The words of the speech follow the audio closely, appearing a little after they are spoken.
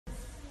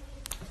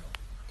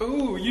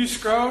Ooh, you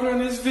scrolled on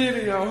this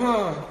video,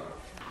 huh?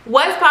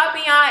 What's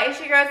poppin', y'all? It's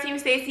your girl Team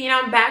Stacie and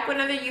I'm back with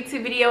another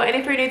YouTube video. And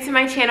if you're new to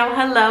my channel,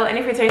 hello. And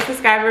if you're a returning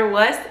subscriber,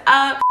 what's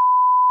up?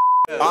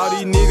 All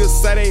these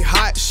niggas say they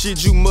hot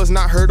shit, you must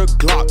not heard a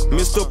Glock.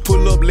 Mr.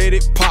 Pull up, let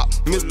it pop.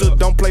 Mr.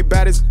 Don't play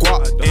bad as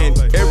guap.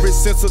 And ever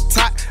since a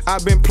tot,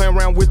 I've been playing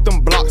around with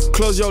them blocks.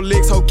 Close your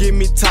legs, ho, give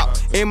me top.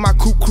 And my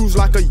coupe cruise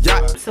like a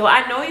yacht. So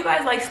I know you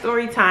guys like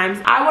story times.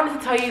 I wanted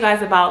to tell you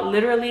guys about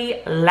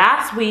literally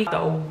last week,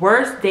 the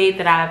worst date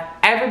that I've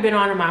ever been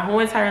on in my whole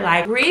entire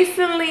life.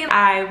 Recently,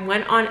 I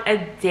went on a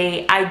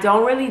date. I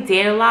don't really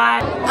date a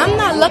lot. I'm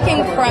not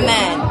looking for a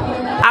man.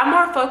 I'm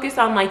more focused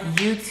on like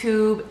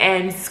YouTube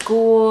and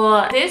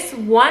school. This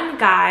one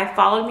guy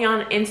followed me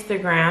on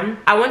Instagram.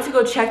 I went to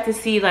go check to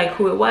see like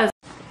who it was.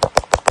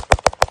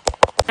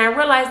 I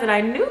realized that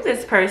I knew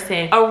this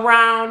person.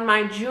 Around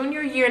my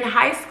junior year in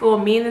high school,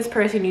 me and this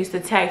person used to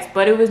text,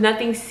 but it was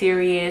nothing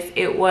serious.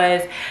 It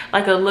was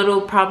like a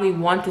little, probably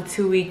 1 to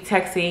 2 week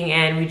texting,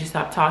 and we just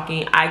stopped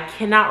talking. I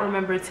cannot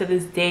remember to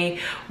this day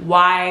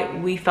why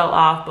we fell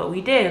off, but we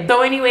did.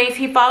 So anyways,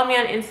 he followed me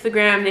on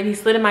Instagram, then he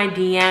slid in my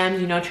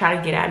DMs, you know, try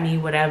to get at me,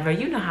 whatever.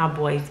 You know how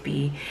boys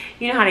be.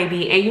 You know how they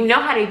be, and you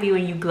know how they be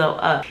when you glow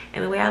up.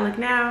 And the way I look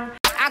now,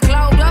 I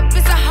glowed up,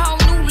 it's a whole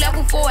new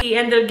level for it. He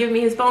ended up giving me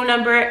his phone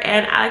number,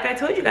 and like I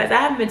told you guys, I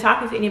haven't been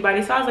talking to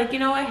anybody, so I was like, you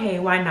know what, hey,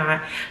 why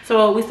not?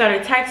 So we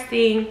started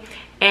texting,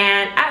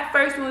 and at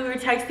first when we were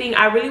texting,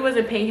 I really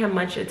wasn't paying him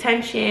much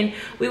attention.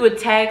 We would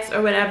text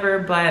or whatever,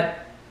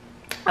 but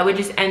I would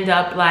just end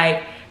up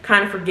like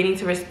kind of forgetting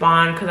to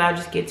respond because I would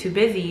just get too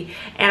busy.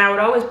 And I would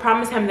always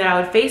promise him that I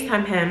would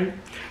FaceTime him,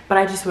 but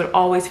I just would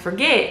always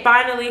forget.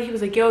 Finally, he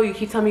was like, yo, you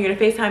keep telling me you're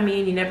gonna FaceTime me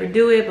and you never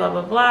do it, blah,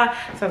 blah, blah.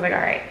 So I was like, all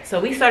right. So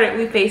we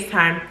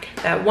FaceTime.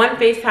 That one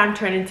FaceTime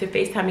turned into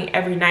FaceTiming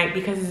every night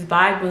because his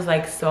vibe was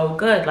like so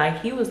good.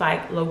 Like he was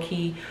like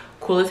low-key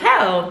cool as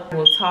hell.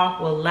 We'll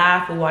talk, we'll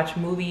laugh, we'll watch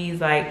movies.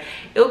 Like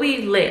it'll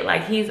be lit.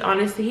 Like he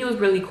was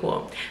really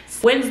cool.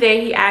 Wednesday,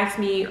 he asked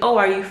me, oh,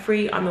 are you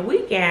free on the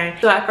weekend?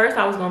 So at first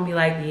I was gonna be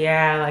like,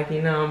 yeah, like, you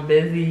know, I'm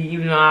busy,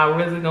 even though I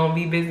wasn't gonna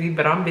be busy,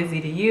 but I'm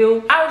busy to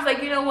you. I was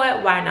like, you know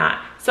what, why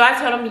not? So I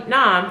told him,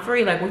 nah, I'm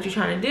free, like, what you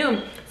trying to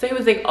do? So he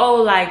was like, oh,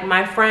 like,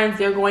 my friends,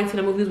 they're going to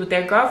the movies with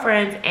their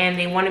girlfriends, and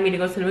they wanted me to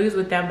go to the movies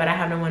with them, but I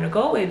have no one to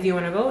go with. Do you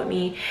want to go with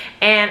me?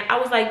 And I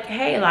was like,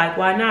 hey, like,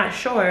 why not?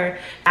 Sure.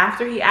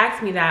 After he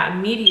asked me that,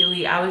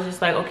 immediately, I was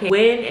just like, okay,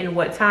 when and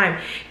what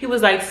time? He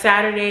was like,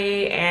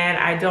 Saturday, and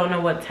I don't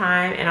know what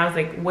time. And I was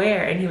like,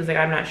 where? And he was like,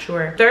 I'm not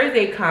sure.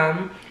 Thursday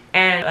come.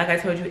 And like I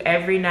told you,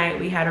 every night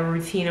we had a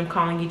routine of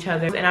calling each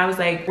other. And I was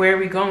like, where are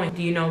we going?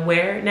 Do you know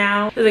where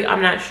now? He was like,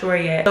 I'm not sure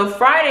yet. So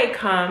Friday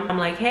come, I'm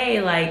like,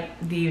 hey,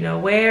 like, do you know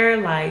where?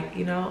 Like,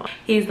 you know,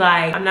 he's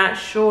like, I'm not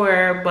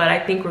sure, but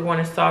I think we're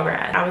going to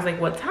Sawgrass. I was like,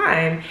 what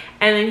time?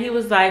 And then he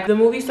was like, the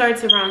movie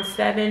starts around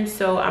 7,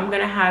 so I'm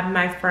gonna have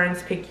my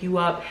friends pick you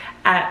up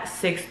at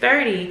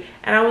 6:30.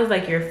 And I was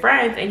like, your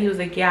friends? And he was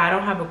like, yeah, I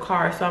don't have a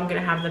car, so I'm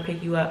gonna have them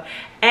pick you up.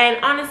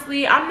 And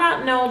honestly, I'm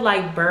not no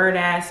like bird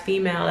ass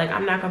female. Like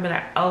I'm not gonna be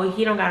like, oh,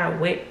 he don't got a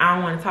whip, I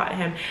don't want to talk to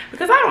him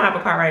because I don't have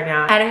a car right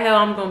now. How the hell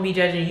I'm gonna be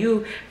judging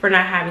you for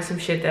not having some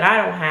shit that I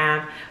don't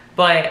have?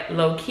 But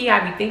low-key,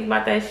 I be thinking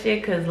about that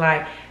shit because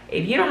like,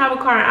 if you don't have a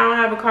car and I don't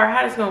have a car,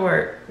 how this gonna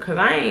work? Because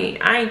I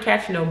ain't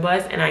catching no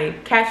bus and I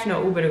ain't catching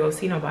no Uber to go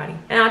see nobody.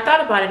 And I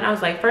thought about it and I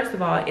was like, first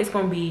of all, it's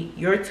gonna be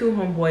your 2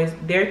 homeboys,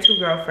 their 2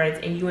 girlfriends,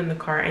 and you in the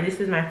car. And this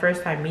is my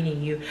first time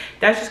meeting you.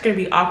 That's just gonna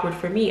be awkward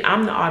for me.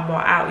 I'm the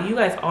oddball out. You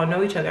guys all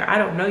know each other. I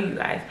don't know you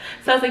guys.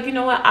 So I was like, you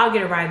know what? I'll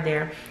get a ride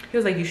there. He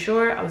was like, you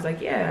sure? I was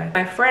like, yeah.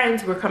 My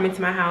friends were coming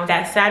to my house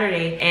that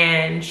Saturday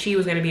and she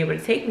was gonna be able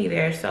to take me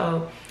there.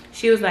 So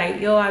she was like,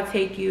 yo, I'll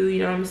take you, you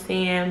know what I'm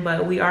saying?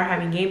 But we are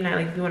having game night.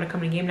 Like, if you want to come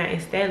to game night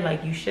instead,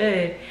 like, you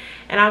should.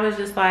 And I was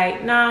just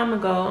like, nah,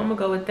 I'm gonna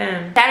go with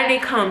them. Saturday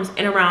comes,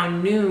 and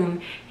around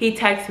noon, he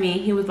texts me.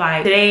 He was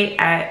like, today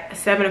at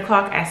 7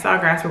 o'clock at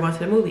Sawgrass, we're going to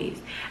the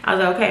movies. I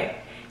was like, okay.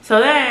 So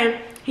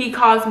then he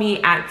calls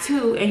me at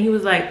 2, and he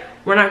was like,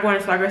 we're not going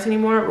to Sawgrass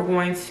anymore. We're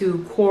going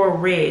to Coral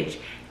Ridge.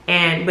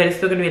 But it's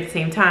still gonna be at the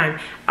same time.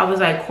 I was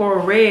like,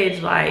 Coral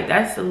Ridge, like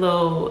that's a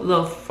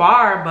little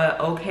far, but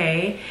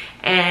okay.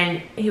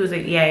 And he was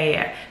like,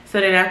 yeah. So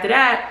then after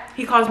that,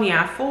 he calls me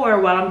at 4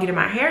 while I'm getting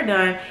my hair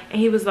done, and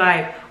he was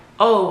like,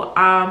 oh,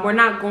 we're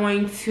not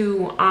going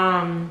to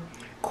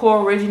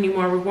Coral Ridge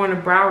anymore. We're going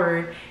to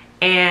Broward,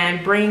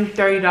 and bring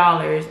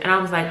 $30. And I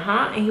was like,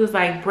 huh? And he was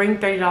like, bring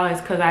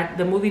 $30 because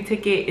the movie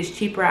ticket is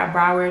cheaper at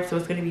Broward, so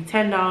it's gonna be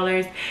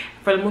 $10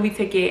 for the movie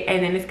ticket,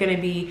 and then it's gonna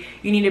be,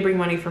 you need to bring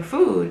money for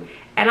food.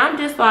 And I'm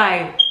just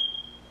like,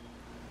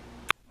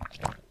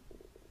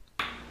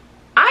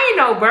 I ain't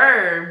no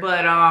bird,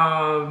 but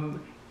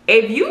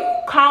if you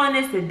calling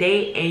this a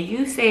date and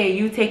you saying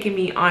you taking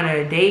me on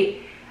a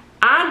date,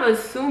 I'm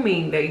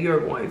assuming that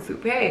you're going to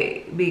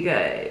pay,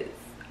 because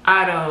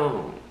I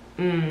don't.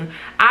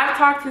 I've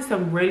talked to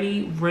some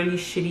really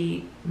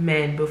shitty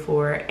men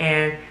before,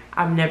 and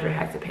I've never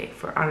had to pay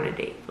for on a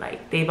date.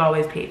 Like, they've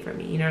always paid for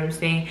me, you know what I'm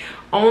saying?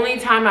 Only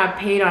time I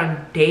paid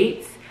on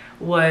dates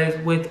was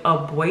with a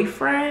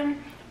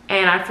boyfriend,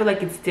 and I feel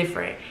like it's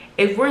different.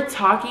 If we're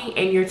talking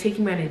and you're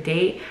taking me on a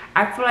date,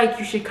 I feel like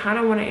you should kind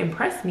of want to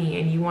impress me,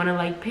 and you want to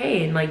like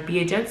pay and like be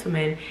a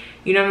gentleman,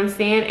 you know what I'm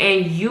saying?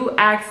 And you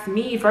asked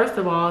me first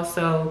of all,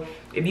 so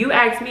if you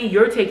ask me,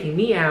 you're taking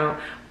me out.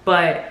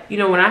 But you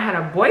know, when I had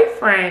a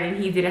boyfriend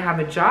and he didn't have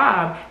a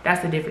job,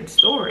 that's a different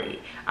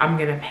story. I'm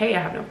gonna pay, I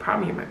have no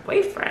problem. You're my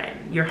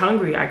boyfriend. You're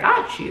hungry, I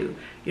got you.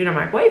 You're not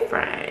my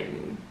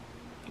boyfriend.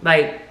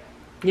 Like,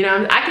 you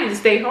know, I could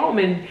just stay home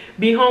and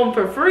be home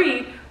for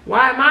free.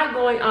 Why am I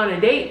going on a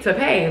date to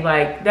pay?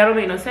 Like, that don't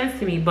make no sense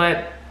to me.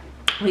 But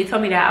when he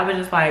told me that, I was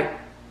just like,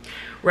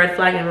 red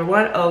flag number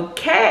one,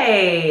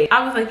 okay.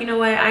 I was like, you know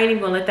what, I ain't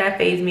even gonna let that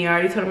phase me. I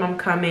already told him I'm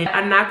coming.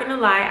 I'm not gonna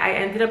lie, I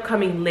ended up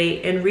coming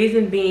late, and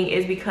reason being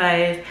is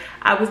because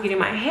I was getting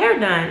my hair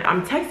done.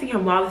 I'm texting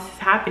him while this is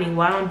happening,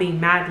 while I'm being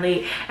mad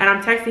late, and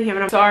I'm texting him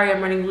and I'm sorry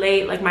I'm running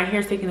late, like my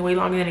hair's taking way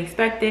longer than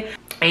expected.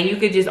 And you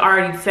could just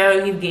already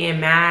tell he's getting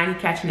mad,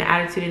 he's catching the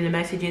attitude in the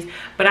messages.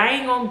 But I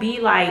ain't gonna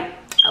be like,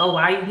 oh,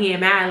 why are you getting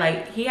mad?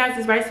 Like, he has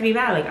his rights to be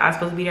mad. Like, I was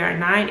supposed to be there at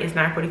 9, it's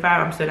 9:45,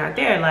 I'm still not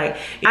there. Like,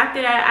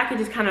 after that, I could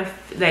just kind of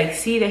like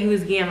see that he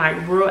was getting like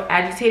real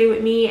agitated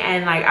with me,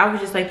 and like I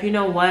was just like, you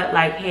know what,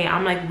 like, hey,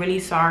 I'm like really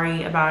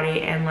sorry about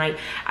it. And like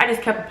I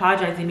just kept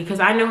apologizing because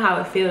I know how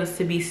it feels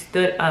to be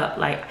stood up.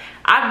 Like,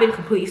 I've been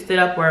completely stood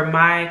up where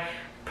my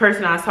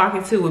person I was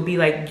talking to would be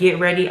like, get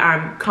ready,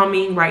 I'm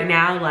coming right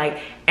now. Like,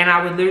 and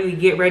I would literally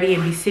get ready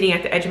and be sitting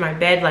at the edge of my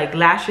bed, like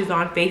lashes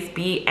on, face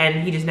beat,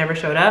 and he just never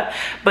showed up.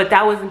 But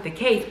that wasn't the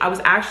case. I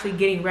was actually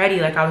getting ready,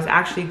 like I was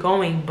actually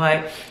going,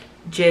 but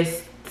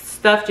just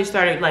stuff just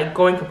started like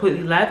going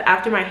completely left.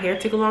 After my hair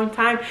took a long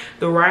time,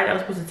 the ride that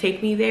was supposed to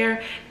take me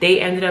there, they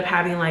ended up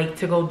having like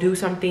to go do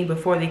something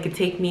before they could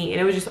take me,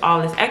 and it was just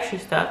all this extra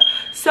stuff.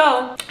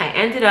 So I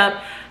ended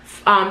up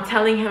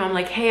telling him, I'm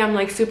like, hey, I'm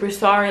like super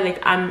sorry, like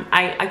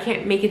I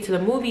can't make it to the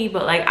movie,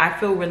 but like I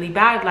feel really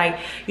bad, like,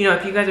 you know,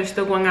 if you guys are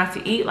still going out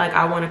to eat, like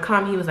I want to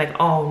come. He was like,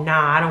 oh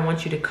nah, I don't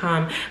want you to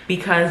come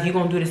because you're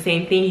gonna do the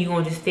same thing, you're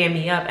gonna just stand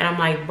me up. And I'm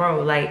like,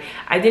 bro, like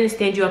I didn't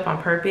stand you up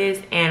on purpose,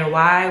 and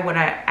why would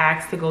I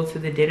ask to go to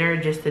the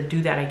dinner just to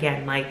do that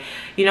again? Like,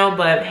 you know,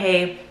 but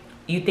hey,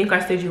 you think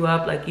I stood you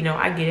up, like, you know,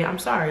 I get it, I'm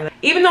sorry. Like,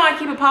 even though I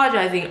keep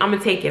apologizing, I'm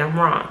gonna take it, I'm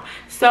wrong.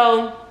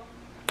 So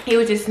he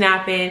was just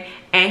snapping,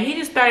 and he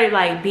just started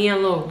like being a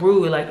little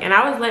rude, like, and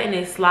I was letting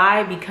it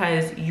slide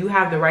because you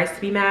have the rights to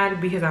be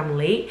mad because I'm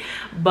late.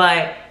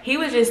 But he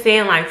was just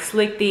saying like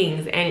slick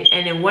things, and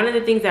then one of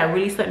the things that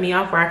really set me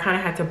off, where I kind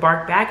of had to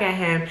bark back at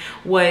him,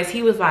 was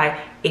he was like,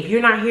 if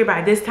you're not here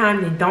by this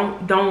time, then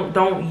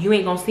don't you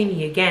ain't gonna see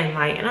me again.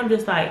 Like, and I'm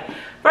just like,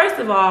 first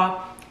of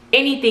all,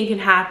 anything can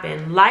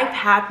happen. Life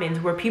happens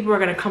where people are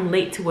gonna come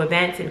late to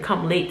events and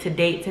come late to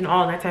dates and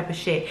all that type of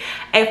shit.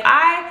 If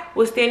I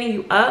was standing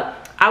you up,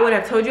 I would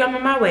have told you I'm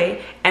on my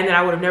way, and then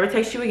I would have never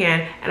texted you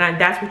again, and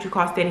that's what you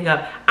call standing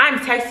up. I'm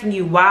texting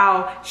you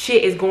while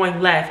shit is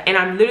going left, and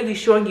I'm literally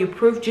showing you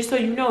proof just so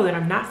you know that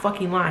I'm not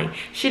fucking lying.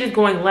 Shit is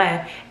going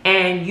left,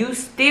 and you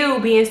still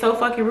being so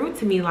fucking rude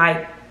to me.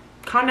 Like,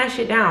 calm that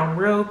shit down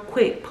real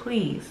quick,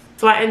 please.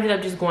 So I ended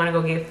up just going to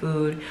go get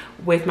food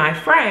with my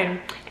friend,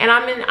 and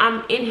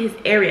I'm in his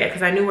area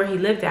because I knew where he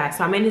lived at.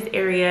 So I'm in his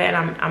area, and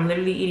I'm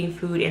literally eating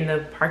food in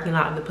the parking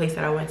lot of the place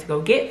that I went to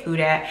go get food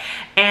at.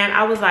 And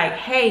I was like,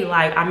 hey,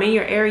 like, I'm in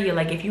your area,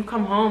 like if you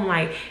come home,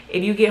 like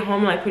if you get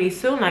home like pretty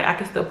soon, like I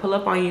can still pull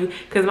up on you.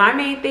 Because my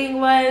main thing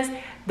was,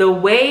 the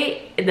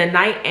way the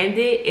night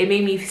ended, it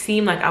made me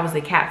seem like I was a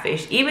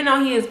catfish. Even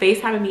though he is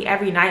FaceTiming me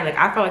every night, like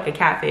I felt like a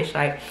catfish.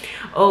 Like,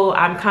 oh,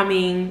 I'm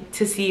coming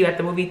to see you at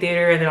the movie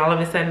theater, and then all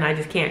of a sudden I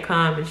just can't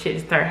come, and shit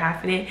just started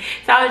happening.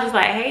 So I was just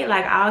like, hey,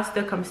 like I'll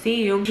still come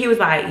see you. He was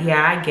like,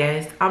 yeah, I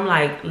guess. I'm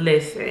like,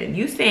 listen,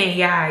 you saying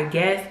yeah, I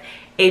guess?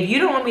 If you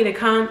don't want me to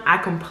come, I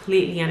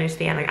completely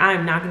understand. Like, I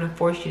am not gonna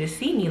force you to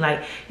see me.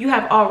 Like, you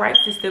have all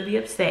rights to still be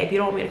upset. If you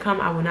don't want me to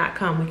come, I will not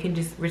come. We can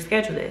just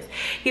reschedule this.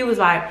 He was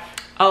like,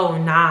 oh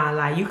nah,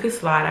 like you could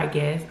slide, I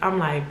guess. I'm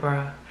like,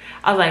 bruh.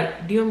 I was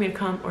like, do you want me to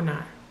come or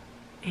not?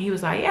 And he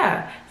was like,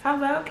 yeah. So I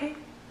was like, okay,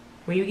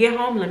 when you get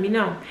home, let me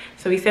know.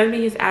 So he sends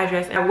me his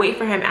address, and I wait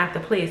for him at the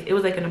place. It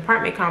was like an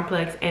apartment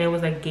complex, and it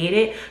was like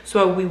gated,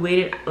 so we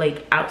waited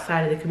like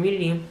outside of the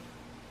community.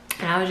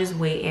 And I was just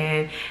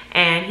waiting,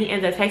 and he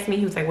ended up texting me.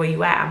 He was like, where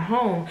you at? I'm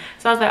home.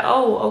 So I was like,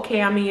 oh, okay,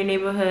 I'm in your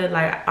neighborhood.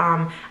 Like,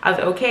 I was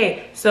like,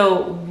 okay.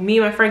 So me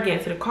and my friend get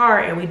into the car,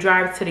 and we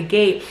drive to the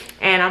gate,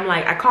 and I'm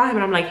like, I call him,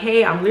 and I'm like,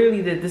 hey, I'm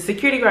literally the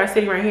security guard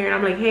sitting right here. And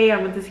I'm like, hey,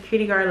 I'm with the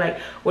security guard, like,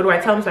 what do I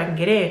tell him so I can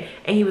get in?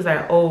 And he was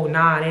like, oh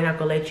nah, they're not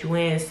gonna let you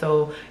in,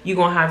 so you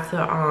gonna have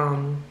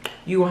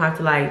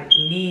to like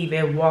leave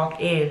and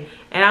walk in.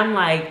 And I'm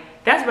like,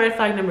 that's red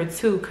flag number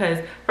 2,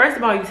 because first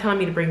of all, you're telling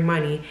me to bring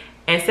money,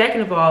 and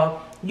second of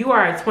all, you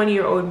are a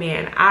 20-year-old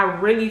man. I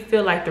really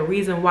feel like the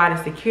reason why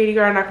the security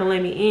guard not gonna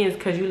let me in is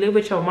because you live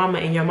with your mama,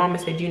 and your mama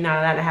said you're not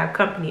allowed to have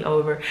company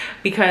over,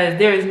 because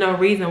there is no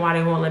reason why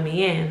they won't let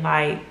me in.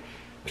 Like,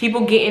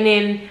 people getting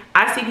in,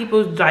 I see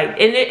people like,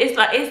 and it's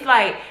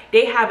like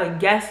they have a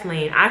guest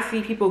lane. I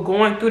see people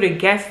going through the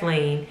guest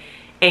lane,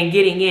 and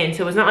getting in.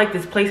 So it's not like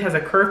this place has a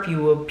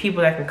curfew of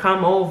people that can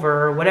come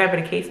over or whatever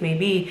the case may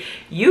be.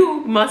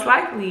 You most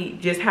likely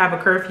just have a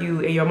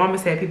curfew and your mama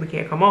said people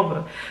can't come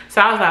over. So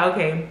I was like,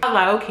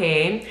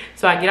 okay.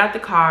 So I get out the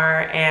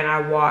car and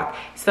I walk.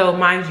 So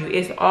mind you,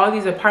 it's all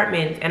these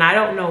apartments and I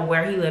don't know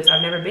where he lives.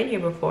 I've never been here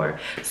before.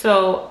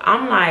 So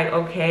I'm like,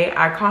 okay.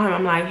 I call him.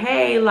 I'm like,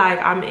 hey, like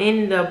I'm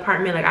in the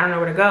apartment. Like I don't know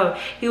where to go.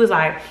 He was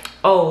like,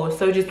 oh,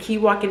 so just keep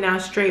walking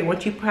down straight.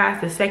 Once you pass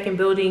the second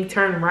building,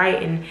 turn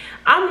right. And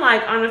I'm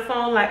like on the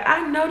phone, like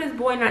I know this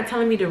boy not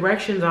telling me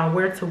directions on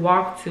where to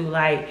walk to.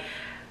 Like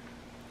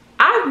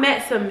I've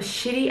met some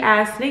shitty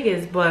ass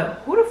niggas,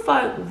 but who the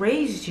fuck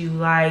raised you?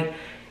 Like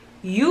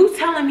you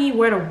telling me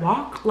where to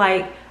walk?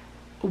 Like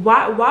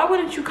why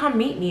wouldn't you come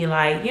meet me?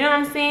 Like, you know what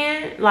I'm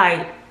saying?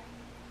 Like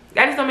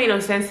that just don't make no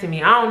sense to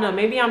me. I don't know.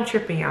 Maybe I'm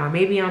tripping, y'all.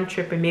 Maybe I'm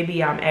tripping.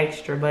 Maybe I'm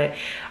extra. But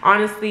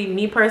honestly,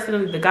 me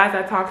personally, the guys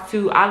I talk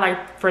to, I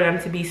like for them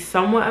to be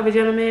somewhat of a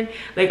gentleman.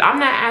 Like, I'm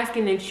not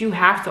asking that you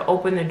have to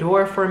open the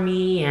door for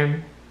me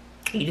and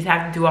you just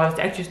have to do all this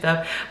extra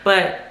stuff.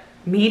 But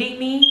meeting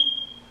me,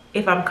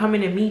 if I'm coming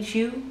to meet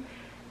you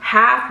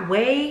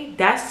halfway,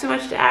 that's too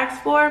much to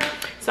ask for.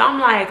 So I'm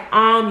like,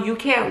 you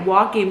can't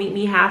walk and meet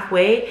me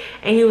halfway.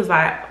 And he was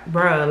like,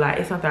 bruh, like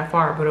it's not that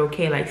far, but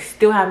okay. Like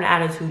still having an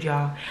attitude,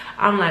 y'all.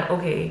 I'm like,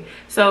 okay.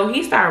 So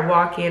he started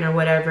walking or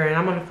whatever, and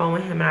I'm on the phone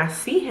with him and I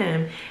see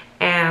him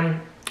and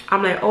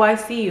I'm like, oh, I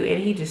see you.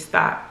 And he just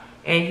stopped.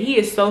 And he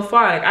is so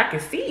far, like I can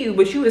see you,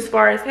 but you as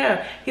far as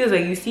hell. He was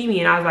like, you see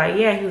me? And I was like,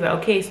 yeah. He was like,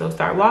 okay, so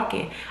start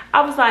walking.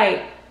 I was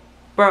like,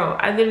 bro,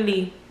 I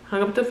literally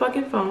hung up the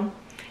fucking phone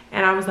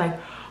and I was like,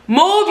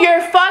 move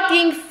your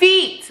fucking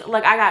feet.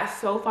 Like I got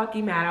so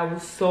fucking mad. I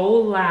was so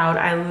loud.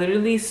 I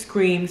literally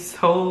screamed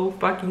so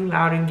fucking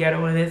loud and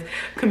ghetto in this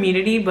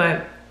community.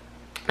 But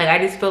like I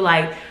just feel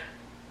like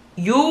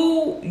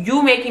you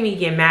making me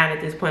get mad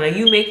at this point. Like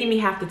you making me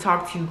have to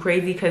talk to you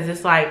crazy, because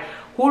it's like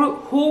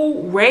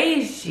who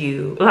raised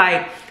you?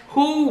 Like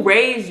who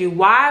raised you?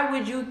 Why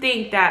would you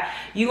think that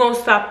you gonna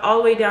stop all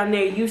the way down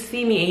there, you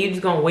see me, and you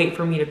just gonna wait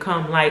for me to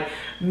come? Like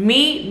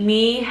meet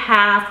me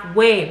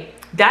halfway.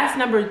 That's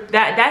red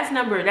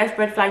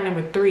flag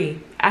number 3.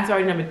 That's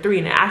already number 3.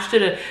 And I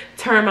should have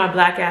turned my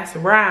black ass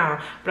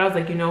around. But I was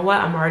like, you know what?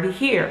 I'm already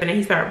here. And then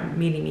he started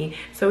meeting me.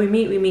 So we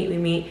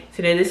meet.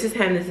 So then this is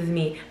him, this is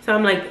me. So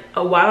I'm like,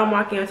 while I'm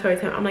walking on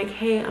Storytime, I'm like,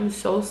 hey, I'm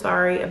so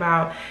sorry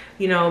about,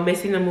 you know,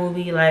 missing the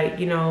movie. Like,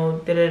 you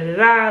know,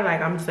 da-da-da-da.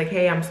 Like, I'm just like,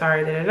 hey, I'm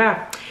sorry,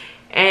 da-da-da.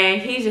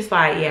 And he's just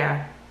like,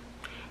 yeah.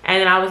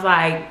 And then I was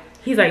like,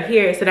 he's like,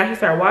 here. So now he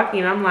started walking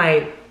and I'm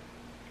like,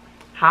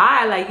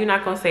 hi, like you're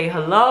not gonna say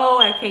hello,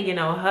 I can't get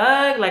no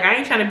hug. Like I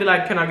ain't trying to be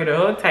like, can I get a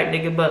hug type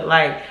nigga, but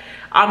like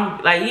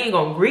I'm like, you ain't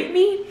gonna greet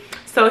me.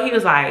 So he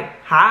was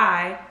like,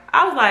 hi.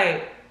 I was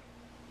like,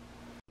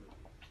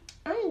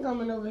 I ain't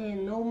coming over here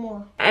no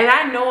more. and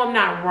I know I'm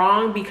not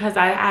wrong, because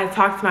I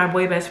talked to my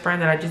boy best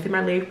friend that I just did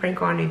my leg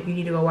prank on. If you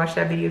need to go watch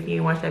that video if you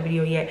ain't watched that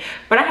video yet.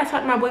 But I had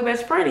talked to my boy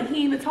best friend and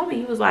he even told me,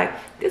 he was like,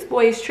 this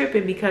boy is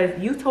tripping, because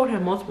you told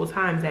him multiple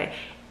times that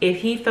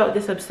if he felt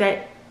this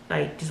upset,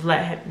 like just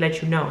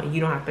let you know, and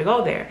you don't have to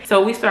go there.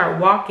 So we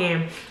started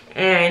walking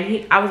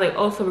and I was like,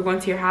 oh, so we're going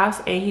to your house?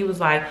 And he was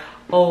like,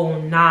 oh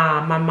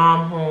nah, my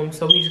mom home,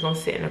 so we just gonna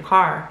sit in the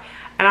car.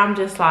 And I'm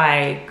just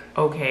like,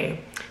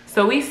 okay.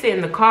 So we sit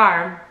in the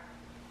car,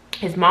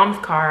 his mom's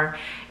car,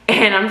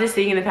 and I'm just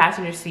sitting in the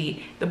passenger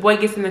seat. The boy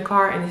gets in the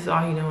car and this is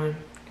all he doing,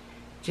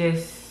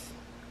 just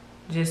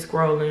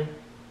scrolling.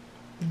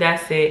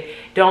 That's it.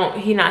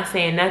 He not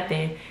saying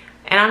nothing.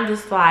 And I'm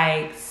just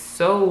like,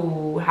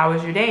 so how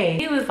was your day?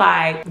 He was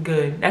like,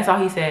 good. That's all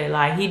he said.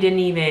 Like he didn't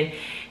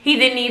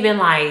even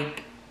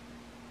like,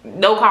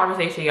 no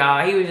conversation,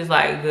 y'all. He was just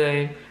like,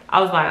 good.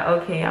 I was like,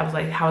 okay. I was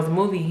like, how was the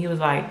movie? He was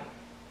like,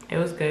 it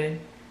was good.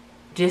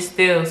 Just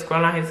still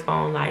scrolling on his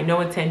phone, like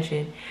no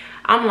attention.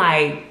 I'm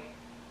like,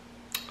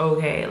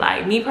 okay.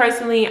 Like me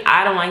personally,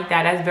 I don't like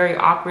that. That's very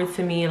awkward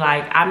to me.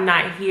 Like I'm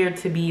not here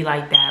to be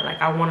like that.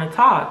 Like I want to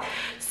talk.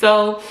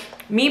 So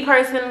me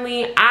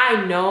personally,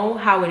 I know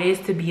how it is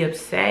to be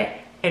upset.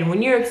 And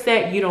when you're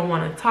upset, you don't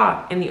want to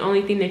talk. And the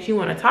only thing that you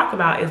want to talk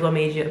about is what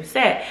made you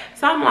upset.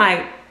 So I'm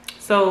like,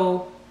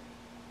 so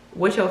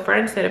what your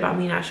friend said about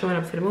me not showing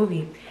up to the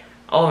movie?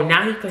 Oh,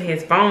 now he put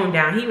his phone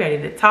down. He ready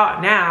to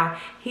talk now.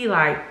 He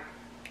like,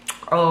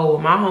 oh,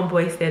 my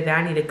homeboy said that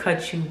I need to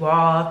cut you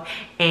off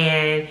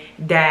and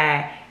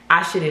that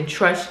I shouldn't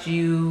trust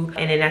you.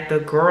 And then that the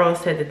girls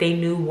said that they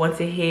knew once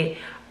it hit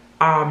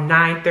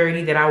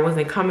 9:30 that I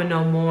wasn't coming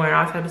no more and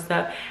all type of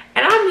stuff.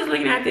 And I'm just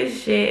looking at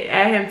this shit,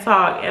 at him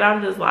talk, and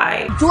I'm just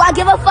like, do I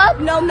give a fuck?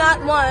 No,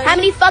 not one. How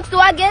many fucks do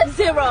I give?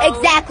 0.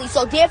 Exactly.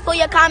 So therefore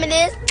your comment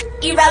is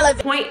irrelevant.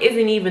 the point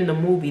isn't even the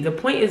movie. The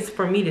point is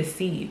for me to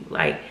see you.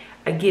 Like,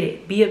 I get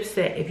it. Be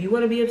upset. If you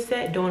want to be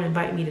upset, don't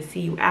invite me to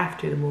see you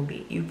after the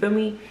movie. You feel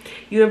me?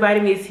 You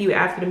invited me to see you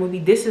after the movie.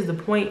 This is the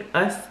point.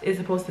 Us is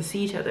supposed to see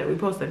each other. We're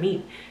supposed to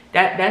meet.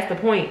 That's the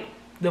point.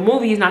 The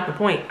movie is not the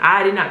point.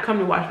 I did not come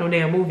to watch no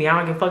damn movie. I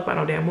don't give a fuck about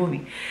no damn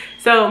movie.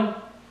 So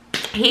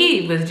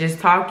he was just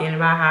talking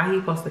about how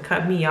he's supposed to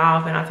cut me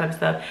off and all type of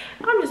stuff.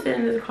 I'm just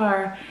sitting in this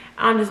car.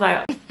 I'm just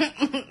like,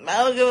 I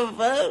don't give a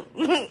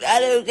fuck. I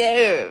don't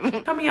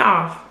care. cut me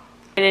off.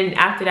 And then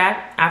after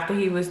that, after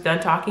he was done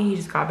talking, he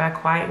just got back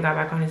quiet and got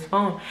back on his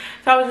phone.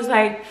 So I was just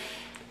like,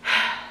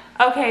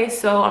 okay,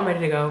 so I'm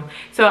ready to go.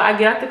 So I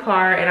get out the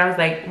car and I was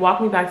like,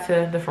 walk me back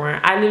to the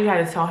front. I literally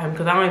had to tell him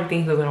because I don't even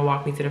think he was gonna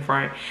walk me to the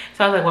front.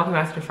 So I was like, walk me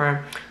back to the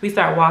front. We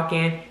start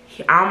walking.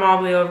 I'm all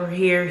the way over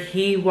here.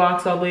 He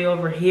walks all the way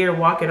over here,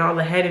 walking all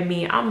ahead of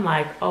me. I'm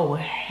like, oh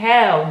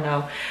hell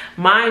no.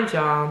 Mind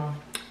y'all,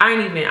 I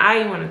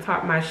didn't want to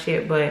talk my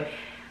shit, but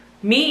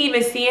me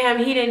even seeing him,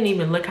 he didn't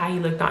even look how he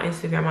looked on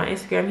Instagram. On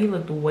Instagram, he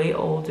looked way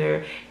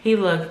older. He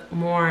looked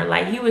more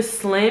like he was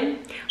slim,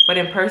 but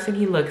in person,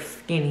 he looked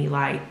skinny.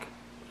 Like,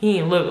 he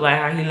didn't look like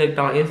how he looked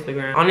on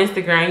Instagram. On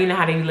Instagram, you know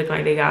how they look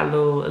like they got a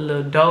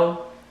little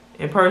dough.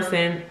 In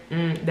person,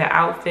 the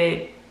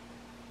outfit,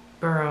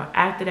 girl.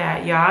 After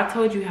that, y'all, I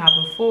told you how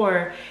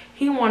before,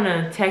 he want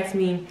to text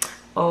me,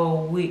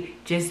 oh, we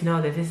just know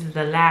that this is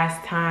the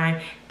last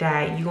time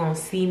that you gonna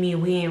see me.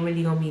 We ain't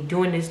really gonna be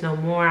doing this no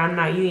more. I'm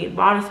not, you ain't,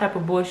 all this type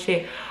of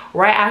bullshit.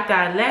 Right after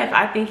I left,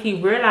 I think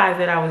he realized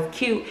that I was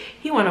cute.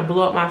 He wanna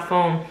blow up my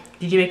phone.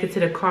 Did you make it to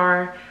the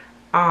car?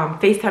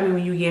 FaceTime me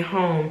when you get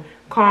home.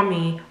 Call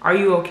me. Are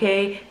you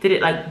okay? Did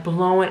it like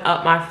blowing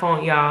up my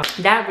phone, y'all?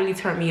 That really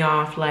turned me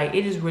off. Like,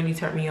 it just really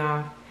turned me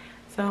off.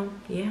 So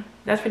yeah,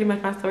 that's pretty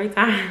much my story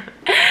time.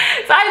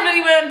 So I just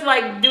really wanted to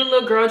like do a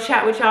little girl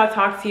chat with y'all,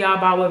 talk to y'all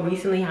about what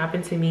recently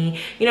happened to me.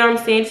 You know what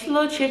I'm saying? Just a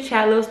little chit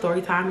chat, little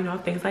story time, you know,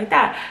 things like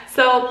that.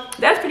 So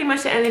that's pretty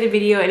much the end of the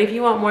video. And if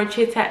you want more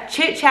chit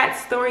chat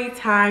story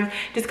time,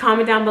 just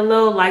comment down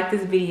below, like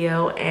this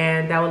video,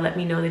 and that will let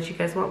me know that you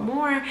guys want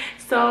more.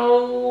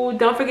 So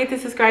don't forget to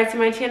subscribe to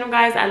my channel,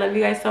 guys. I love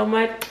you guys so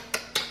much.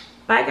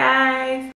 Bye guys.